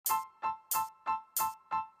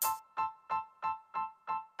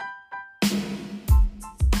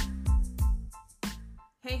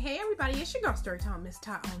Hey, everybody, it's your girl Storytime, Miss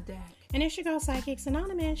Tot on deck. And it's your girl Psychics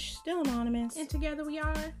Anonymous, still anonymous. And together we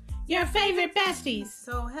are your favorite besties.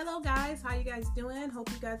 So, hello guys, how you guys doing? Hope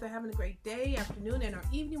you guys are having a great day, afternoon, and or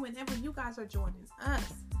evening whenever you guys are joining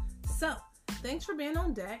us. So, thanks for being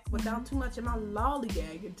on deck. Without too much of my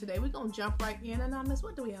lollygag, and today we're going to jump right in. Anonymous,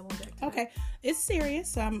 what do we have on deck today? Okay, it's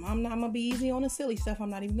serious. I'm going to be easy on the silly stuff. I'm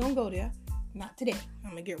not even going to go there. Not today.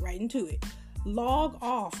 I'm going to get right into it. Log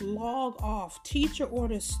off. Teacher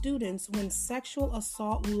orders students when sexual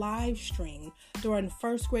assault live stream during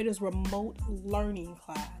first graders' remote learning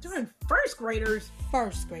class. During first graders?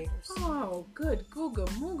 First graders. Oh, good Googa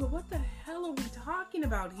Mooga. What the hell are we talking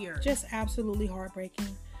about here? Just absolutely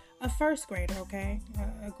heartbreaking. A first grader, okay?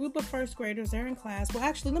 A group of first graders, they're in class. Well,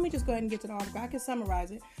 actually, let me just go ahead and get to the article. I can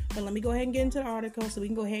summarize it, but let me go ahead and get into the article so we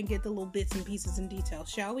can go ahead and get the little bits and pieces and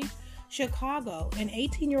details, shall we? Chicago, an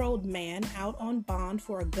 18-year-old man out on bond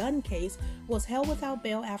for a gun case was held without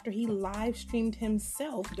bail after he live-streamed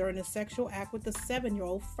himself during a sexual act with a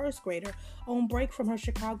 7-year-old first grader on break from her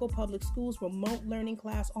Chicago Public Schools remote learning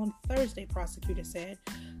class on Thursday, prosecutors said.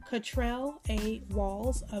 Cottrell A.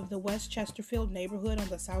 Walls of the West Chesterfield neighborhood on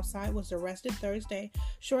the south side was arrested Thursday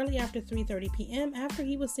shortly after 3:30 p.m. after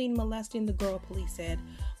he was seen molesting the girl, police said.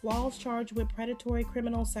 Walls, charged with predatory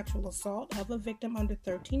criminal sexual assault of a victim under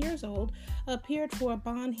 13 years old, appeared for a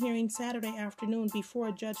bond hearing Saturday afternoon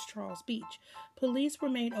before Judge Charles Beach. Police were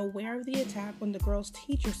made aware of the attack when the girl's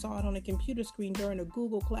teacher saw it on a computer screen during a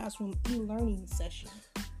Google Classroom e-learning session.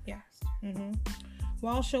 Yes.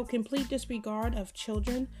 Walls showed complete disregard of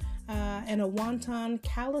children and a wanton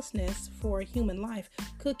callousness for human life.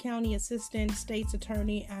 Cook County Assistant State's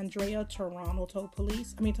Attorney Andrea Toronto told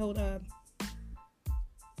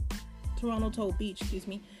Beach,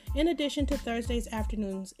 in addition to Thursday's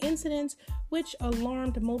afternoon's incidents, which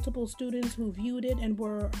alarmed multiple students who viewed it and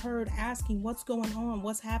were heard asking what's going on,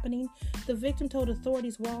 what's happening. The victim told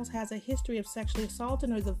authorities Walls has a history of sexually assaulting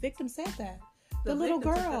her. The victim said that. The little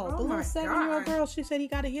girl, the little 7-year-old girl, she said he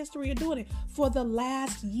got a history of doing it for the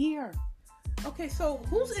last year. Okay, so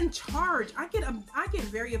who's in charge? I get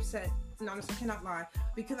very upset. No, I cannot lie,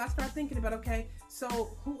 because I start thinking about, this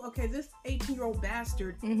 18-year-old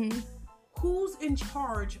bastard, who's in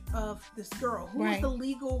charge of this girl? Who's the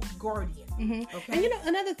legal guardian? Okay. And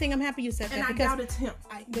another thing, I'm happy you said that. And I doubt it's him.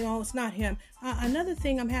 No, it's not him. Another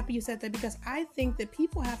thing, I'm happy you said that because I think that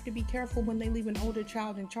people have to be careful when they leave an older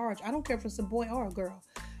child in charge. I don't care if it's a boy or a girl.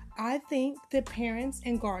 I think that parents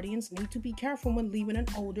and guardians need to be careful when leaving an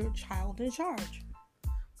older child in charge.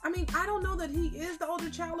 I mean, I don't know that he is the older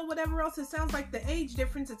child or whatever else. It sounds like the age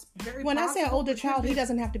difference, it's very When I say older child, he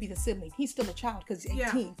doesn't have to be the sibling. He's still a child because he's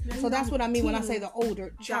 18. Yeah, so that's what I mean when I say the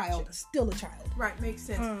older child. Gotcha. Still a child. Right, makes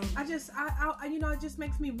sense. It just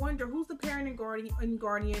makes me wonder who's the parent and guardian.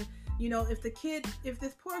 If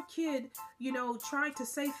this poor kid, tried to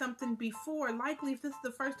say something before, likely if this is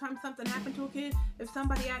the first time something happened to a kid, if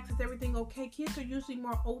somebody asks, is everything okay? Kids are usually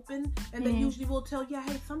more open and they usually will tell,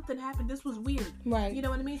 hey, something happened. This was weird. Right. You know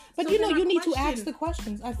what I mean? But so you need to ask the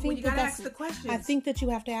questions. I think you gotta ask the questions. I think that you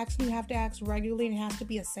have to ask, and you have to ask regularly, and it has to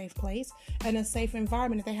be a safe place and a safe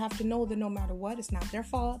environment. They have to know that no matter what, it's not their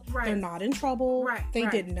fault. Right. They're not in trouble. Right. They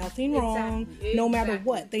did nothing wrong. Exactly. No matter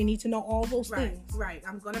what, they need to know all those things. Right.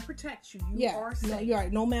 I'm gonna protect you. You are safe. No, you're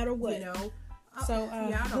right. No matter what. So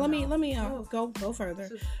let me go further.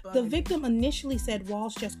 The victim initially said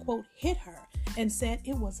Walsh just quote hit her and said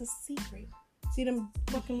it was a secret. See them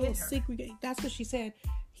fucking little secret. That's what she said.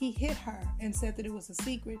 He hit her and said that it was a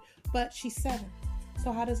secret, but she's 7.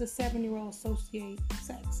 So how does a 7-year-old associate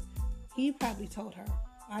sex? He probably told her,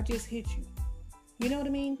 "I just hit you." You know what I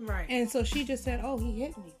mean? Right. And so she just said, "Oh, he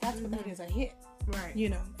hit me." That's what that is, a hit. Right.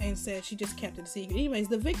 And said she just kept it a secret. Anyways,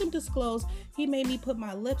 the victim disclosed, "He made me put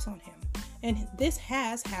my lips on him. And this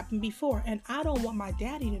has happened before. And I don't want my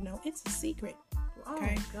daddy to know. It's a secret."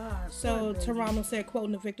 Okay. Oh, God. So Toronto said,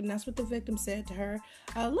 quoting the victim, that's what the victim said to her.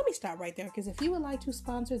 Let me stop right there, because if you would like to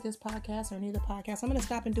sponsor this podcast or any of the podcasts, I'm going to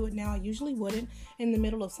stop and do it now. I usually wouldn't in the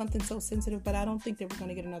middle of something so sensitive, but I don't think that we're going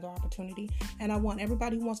to get another opportunity. And I want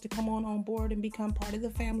everybody who wants to come on board and become part of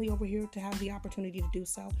the family over here to have the opportunity to do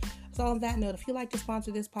so. So on that note, if you'd like to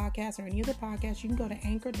sponsor this podcast or any other podcast, you can go to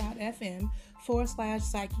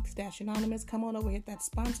anchor.fm/psychics-anonymous. Come on over, hit that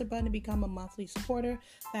sponsor button and become a monthly supporter.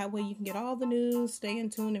 That way you can get all the news, stay in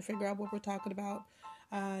tune, and figure out what we're talking about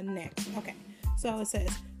next. Okay, so it says,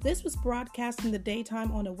 this was broadcast in the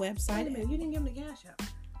daytime on a website. Wait a minute, you didn't give him the cash app.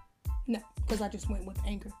 No, because I just went with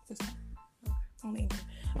Anchor this time.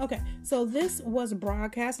 Okay, so this was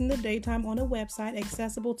broadcast in the daytime on a website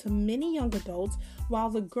accessible to many young adults while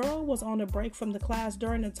the girl was on a break from the class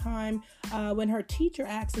during a time when her teacher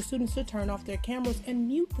asked the students to turn off their cameras and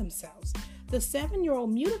mute themselves. The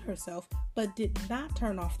 7-year-old muted herself but did not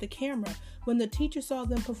turn off the camera. When the teacher saw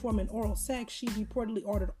them performing oral sex, she reportedly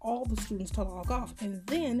ordered all the students to log off and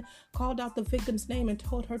then called out the victim's name and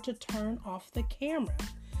told her to turn off the camera.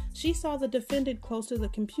 She saw the defendant close to the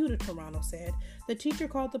computer, Toronto said. The teacher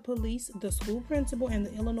called the police, the school principal, and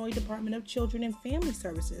the Illinois Department of Children and Family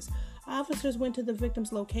Services. Officers went to the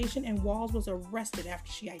victim's location and Walls was arrested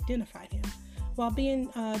after she identified him. While being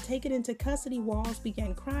taken into custody, Walls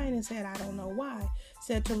began crying and said, "I don't know why,"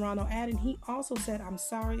 said Toronto, adding he also said, I'm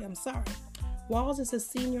sorry. Walls is a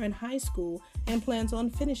senior in high school and plans on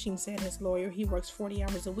finishing, said his lawyer. He works 40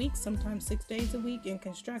 hours a week, sometimes 6 days a week in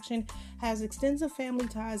construction, has extensive family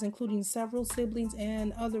ties, including several siblings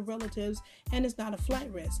and other relatives, and is not a flight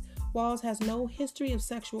risk. Walls has no history of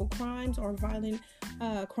sexual crimes or violent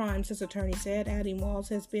crimes, his attorney said, adding Walls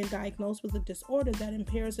has been diagnosed with a disorder that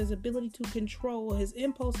impairs his ability to control his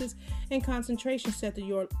impulses and concentration, said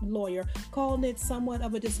the lawyer, calling it somewhat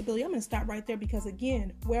of a disability. I'm going to stop right there because,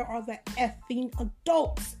 again, where are the effing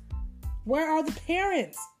adults? Where are the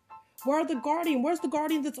parents? Where are the guardian? Where's the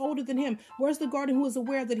guardian that's older than him? Where's the guardian who is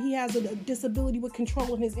aware that he has a disability with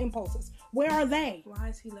controlling his impulses? Where are they? Why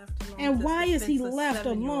is he left alone? And why is he left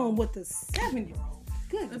alone with the 7-year-old?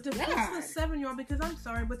 Good God. The 7-year-old, because I'm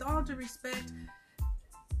sorry, with all due respect,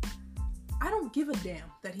 I don't give a damn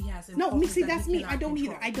that he has impulses. No, me see, that's me. I don't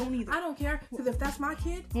either. I don't care, because if that's my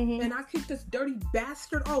kid and I kick this dirty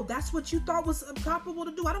bastard, that's what you thought was comparable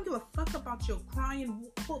to do. I don't give a fuck about your crying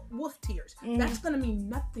wolf tears. That's going to mean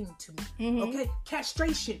nothing to me. Okay?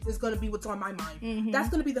 Castration is going to be what's on my mind. That's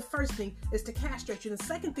going to be the first thing, is to castrate you. The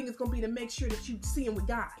second thing is going to be to make sure that you see him with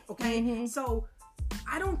God. Okay? So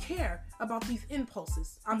I don't care about these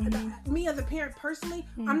impulses. Me as a parent personally,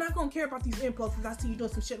 I'm not going to care about these impulses. I see you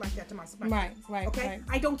doing some shit like that to my son. Right. Okay? Right.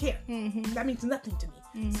 I don't care. That means nothing to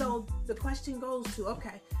me. So the question goes to,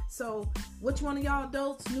 okay, so which one of y'all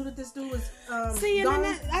adults knew that this dude was See, gone?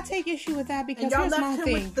 and I take issue with that because and y'all here's left my him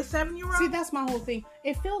thing. with the 7-year-old? See, that's my whole thing.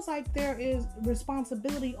 It feels like there is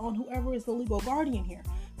responsibility on whoever is the legal guardian here.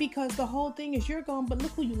 Because the whole thing is you're gone, but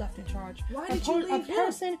look who you left in charge. Why did you leave him? A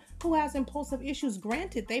person who has impulsive issues,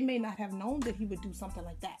 granted, they may not have known that he would do something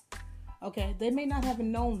like that. Okay? They may not have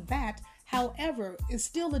known that. However, it's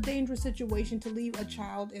still a dangerous situation to leave a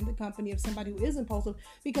child in the company of somebody who is impulsive,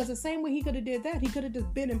 because the same way he could have did that, he could have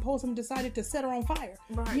just been impulsive and decided to set her on fire.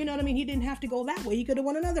 Right. You know what I mean? He didn't have to go that way. He could have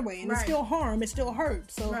went another way, and it's still harm, it's still hurt.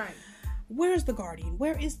 So where's the guardian?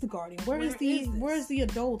 Where is the guardian? Where's the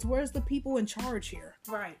adults? Where's the people in charge here?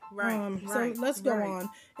 Right. So let's go on.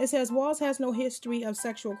 It says Walls has no history of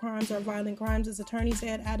sexual crimes or violent crimes. His attorney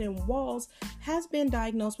said, adding Walls has been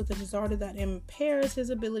diagnosed with a disorder that impairs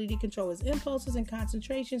his ability to control his impulses and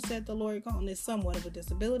concentration, said the lawyer, calling this somewhat of a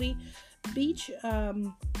disability. Beach,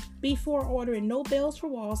 before ordering no bails for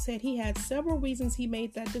Walls, said he had several reasons he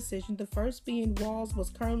made that decision. The first being Walls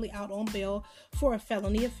was currently out on bail for a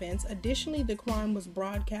felony offense. Additionally, the crime was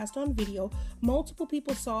broadcast on video. Multiple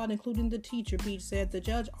people saw it, including the teacher, Beach said. The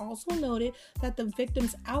judge also noted that the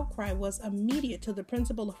victim's outcry was immediate to the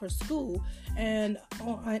principal of her school and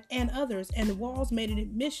others, and Walls made an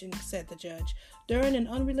admission, said the judge. During an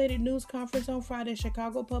unrelated news conference on Friday,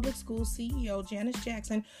 Chicago Public Schools CEO Janice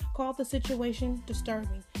Jackson called the situation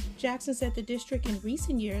disturbing. Jackson said the district in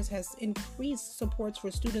recent years has increased supports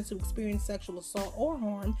for students who experience sexual assault or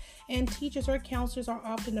harm, and teachers or counselors are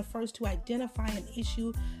often the first to identify an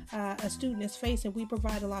issue a student is facing. We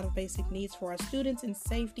provide a lot of basic needs for our students, and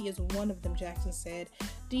safety is one of them, Jackson said.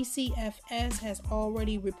 DCFS has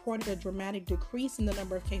already reported a dramatic decrease in the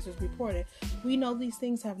number of cases reported. We know these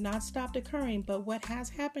things have not stopped occurring, but what has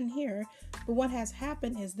happened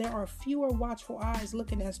is there are fewer watchful eyes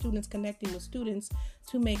looking at students, connecting with students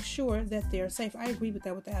to make sure that they're safe. I agree with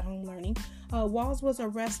that with at-home learning. Walls was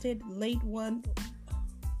arrested late in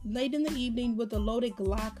the evening with a loaded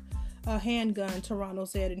Glock handgun, Toronto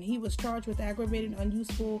said, and he was charged with aggravated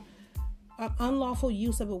unlawful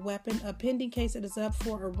use of a weapon. A pending case that is up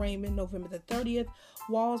for arraignment November the 30th.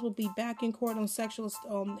 Walls will be back in court on the sexual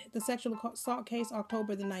assault case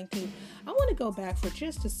October the 19th. I want to go back for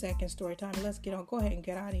just a second, story time. Let's go ahead and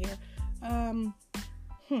get out of here.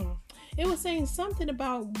 It was saying something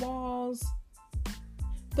about Walls,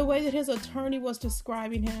 the way that his attorney was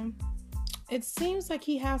describing him. It seems like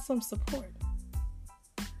he has some support.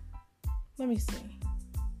 Let me see.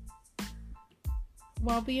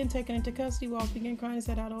 While being taken into custody, Walls began crying and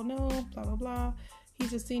said, I don't know, blah, blah, blah.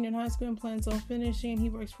 He's a senior in high school and plans on finishing. He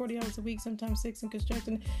works 40 hours a week, sometimes 6 in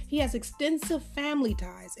construction. He has extensive family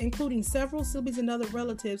ties, including several siblings and other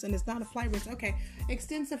relatives, and is not a flight risk. Okay,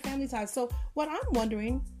 extensive family ties. So what I'm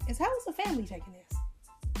wondering is, how is the family taking this?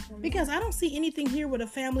 Because I don't see anything here where the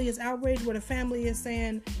family is outraged, where the family is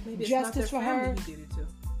saying justice for her. He did it to.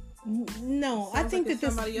 No, I think that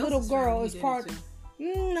this little girl is part.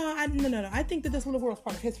 No. I think that this little girl is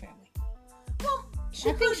part of his family. Well, I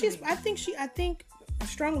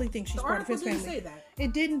strongly think she's part of his family. Say that.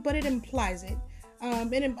 It didn't, but it implies it.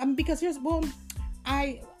 Because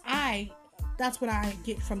that's what I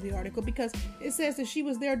get from the article, because it says that she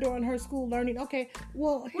was there during her school learning. Okay,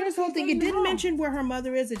 well, here's the whole thing. It didn't mention where her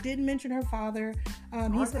mother is. It didn't mention her father.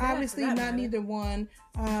 He's obviously not neither one.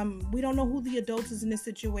 We don't know who the adults is in this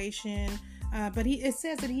situation. But it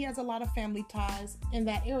says that he has a lot of family ties in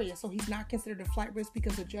that area, so he's not considered a flight risk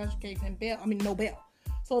because the judge gave him no bail.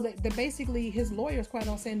 So that basically his lawyer's quite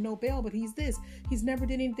on saying no bail, but he's never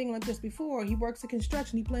did anything like this before. He works in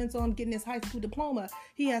construction. He plans on getting his high school diploma.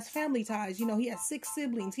 He has family ties. He has 6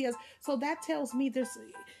 siblings. So that tells me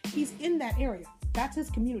he's in that area. That's his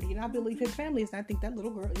community, and I believe his family is. And I think that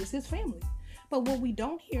little girl is his family. But what we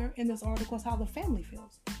don't hear in this article is how the family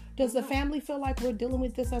feels. Does the family feel like we're dealing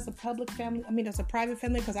with this as a public family? As a private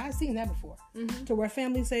family? Because I've seen that before. Mm-hmm. To where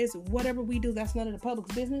family says, whatever we do, that's none of the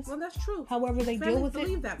public's business. Well, that's true. However they deal with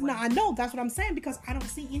it. That way. No, I know. That's what I'm saying, because I don't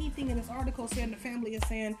see anything in this article saying the family is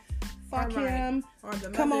saying, fuck him. Or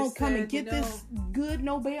come and get this good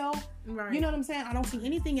Nobel. Right. You know what I'm saying? I don't see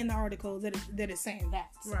anything in the article that is saying that.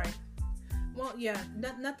 So. Right. Well, yeah,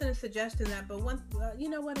 nothing is suggesting that. But you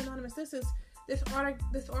know what, Anonymous? This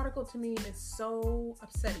article to me is so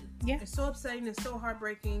upsetting. Yeah. It's so upsetting. It's so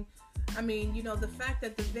heartbreaking. The fact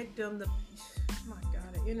that the victim, my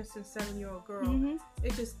God, an innocent 7-year-old girl, mm-hmm.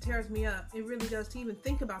 It just tears me up. It really does to even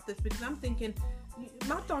think about this, because I'm thinking,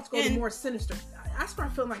 my thoughts go to more sinister. I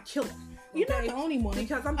start feeling like killing. You're not the only one.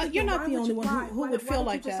 Because I'm thinking, you're not the only one who would feel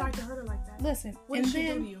like that. Why did you decide to hurt her like that? Listen, what did she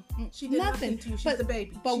do to you? She did nothing to you. She's a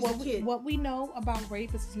baby. But she's a kid. What we know about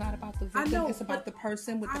rape is it's not about the victim. It's about the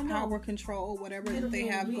person with the power, control, whatever that they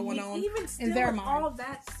have going on in their mind. All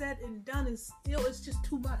that said and done it's just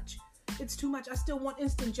too much. It's too much. I still want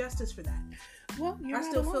instant justice for that. Well, I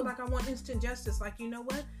still feel like I want instant justice. Like, you know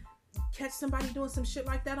what? Catch somebody doing some shit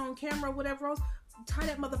like that on camera or whatever else. Tie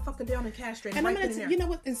that motherfucker down and castrate him. And I'm gonna, you know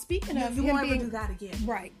what? And speaking of him being, do that again,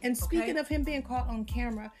 right? And speaking of him being caught on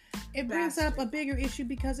camera, it brings up a bigger issue,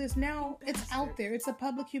 because it's out there. It's a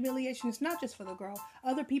public humiliation. It's not just for the girl.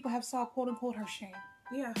 Other people have saw, quote unquote, her shame.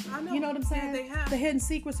 Yeah, I know. You know what I'm saying? Yeah, they have. The hidden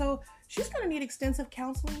secret. So she's going to need extensive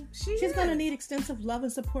counseling. She's going to need extensive love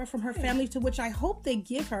and support from her family, to which I hope they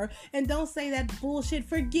give her. And don't say that bullshit,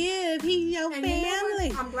 forgive, he's your family.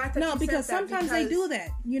 You know I'm glad that no, because sometimes they do that.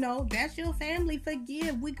 That's your family,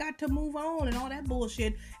 forgive. We got to move on and all that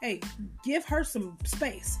bullshit. Hey, give her some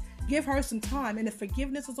space. Give her some time. And if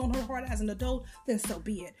forgiveness is on her heart as an adult, then so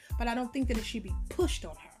be it. But I don't think that it should be pushed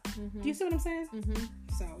on her. Mm-hmm. Do you see what I'm saying? Mm-hmm.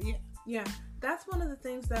 So, yeah. Yeah, that's one of the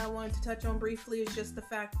things that I wanted to touch on briefly, is just the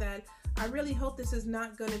fact that I really hope this is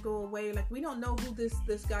not going to go away. Like, we don't know who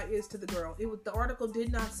this guy is to the girl. The article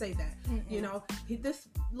did not say that. Mm-mm. This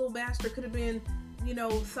little bastard could have been,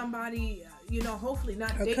 somebody, hopefully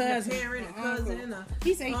not dating a parent, a cousin,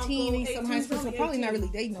 he's 18, he's in high school, so probably not really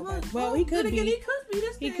dating nobody. Well, he could be.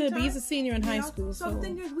 He could be. He's a senior in high school. So the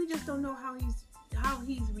thing is, we just don't know how he's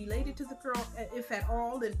related to the girl, if at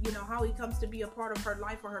all, and how he comes to be a part of her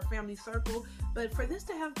life or her family circle. But for this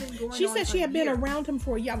to have been going on, she said she had been around him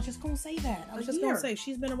for a year. I was just gonna say that. I was just gonna say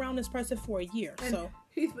she's been around this person for a year. And so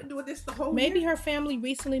he's been doing this the whole maybe year. Her family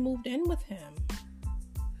recently moved in with him,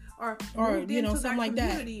 or something like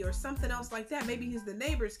that, or something else like that. Maybe he's the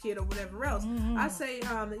neighbor's kid or whatever else. Mm-hmm. I say,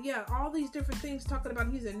 all these different things talking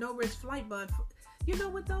about he's a no-risk flight bond. You know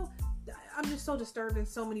what though? I'm just so disturbed in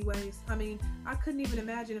so many ways. I couldn't even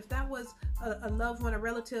imagine if that was a loved one, a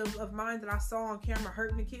relative of mine that I saw on camera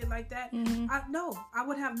hurting a kid like that. Mm-hmm. I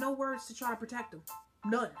would have no words to try to protect him.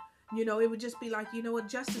 None. It would just be like, you know what,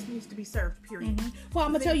 justice needs to be served, period. Mm-hmm. Well,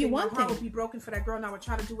 I'm going to tell you one thing. My heart would be broken for that girl, and I would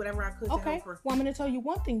try to do whatever I could to help her. Well, I'm going to tell you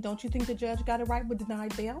one thing. Don't you think the judge got it right with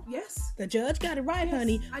denied bail? Yes. The judge got it right,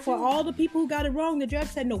 honey. For all the people who got it wrong, the judge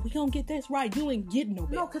said, no, we don't get this right. You ain't getting no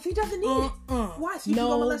bail. No, because he doesn't need it. Why? So you can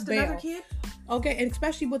go molest another kid? Okay, and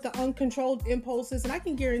especially with the uncontrolled impulses. And I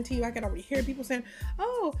can guarantee you, I can already hear people saying,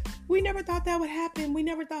 oh, we never thought that would happen. We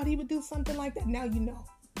never thought he would do something like that. Now you know.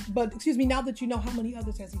 But, now that you know, how many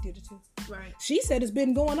others has he did it to? Right. She said it's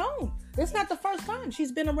been going on. It's not the first time.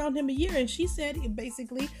 She's been around him a year, and she said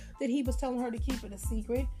basically that he was telling her to keep it a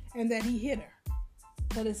secret and that he hit her.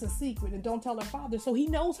 But it's a secret, and don't tell her father. So he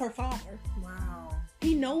knows her father. Wow.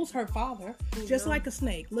 He knows her father, just like a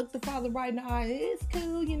snake. Look the father right in the eye. It's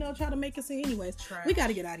cool, try to make us see. Anyways, Trash. We got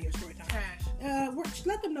to get out of here, story time. Trash.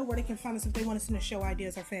 Let them know where they can find us if they want to send us show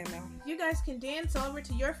ideas or fan mail. You guys can dance over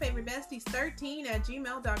to your favorite besties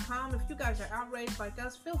 13@gmail.com. If you guys are outraged like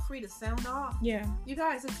us, feel free to sound off. Yeah. You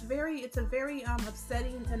guys, it's a very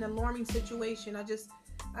upsetting and alarming situation.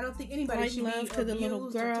 I don't think anybody should be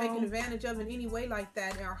abused or taken advantage of in any way like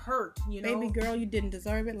that or hurt, Baby girl, you didn't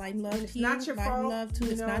deserve it. Light and love to you. It's not your fault.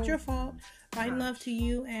 It's not your fault. Light and love to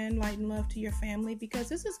you and light and love to your family, because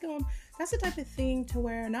that's the type of thing to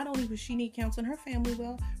where not only will she need counseling, her family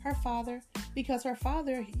will, her father, because her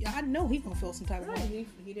father, I know he gonna feel some type of way.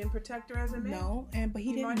 He didn't protect her as a man. No, but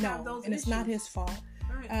he didn't know, and it's not his fault.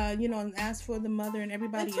 Right. And as for the mother and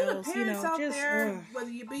everybody else, the parents out there, whether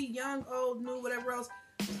you be young, old, new, whatever else,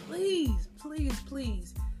 please,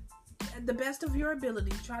 at the best of your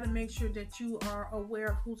ability, try to make sure that you are aware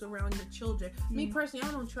of who's around your children. Me personally,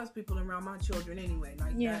 I don't trust people around my children anyway,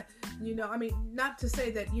 that. Not to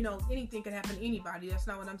say that, anything can happen to anybody. That's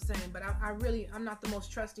not what I'm saying. But I'm not the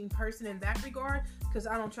most trusting person in that regard, because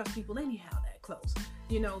I don't trust people anyhow that close.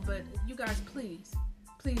 But you guys, please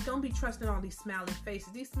don't be trusting all these smiling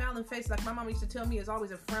faces. These smiling faces, like my mom used to tell me, is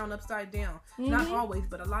always a frown upside down. Not always,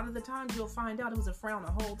 but a lot of the times you'll find out it was a frown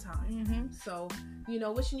the whole time. So,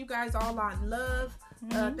 wishing you guys all out love.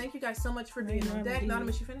 Thank you guys so much for being on deck.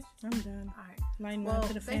 Anonymous, you finished? I'm done. All right.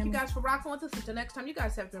 Thank you guys for rocking with us. Until next time, you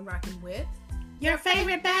guys have been rocking with your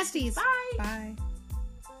favorite besties. Bye. Bye.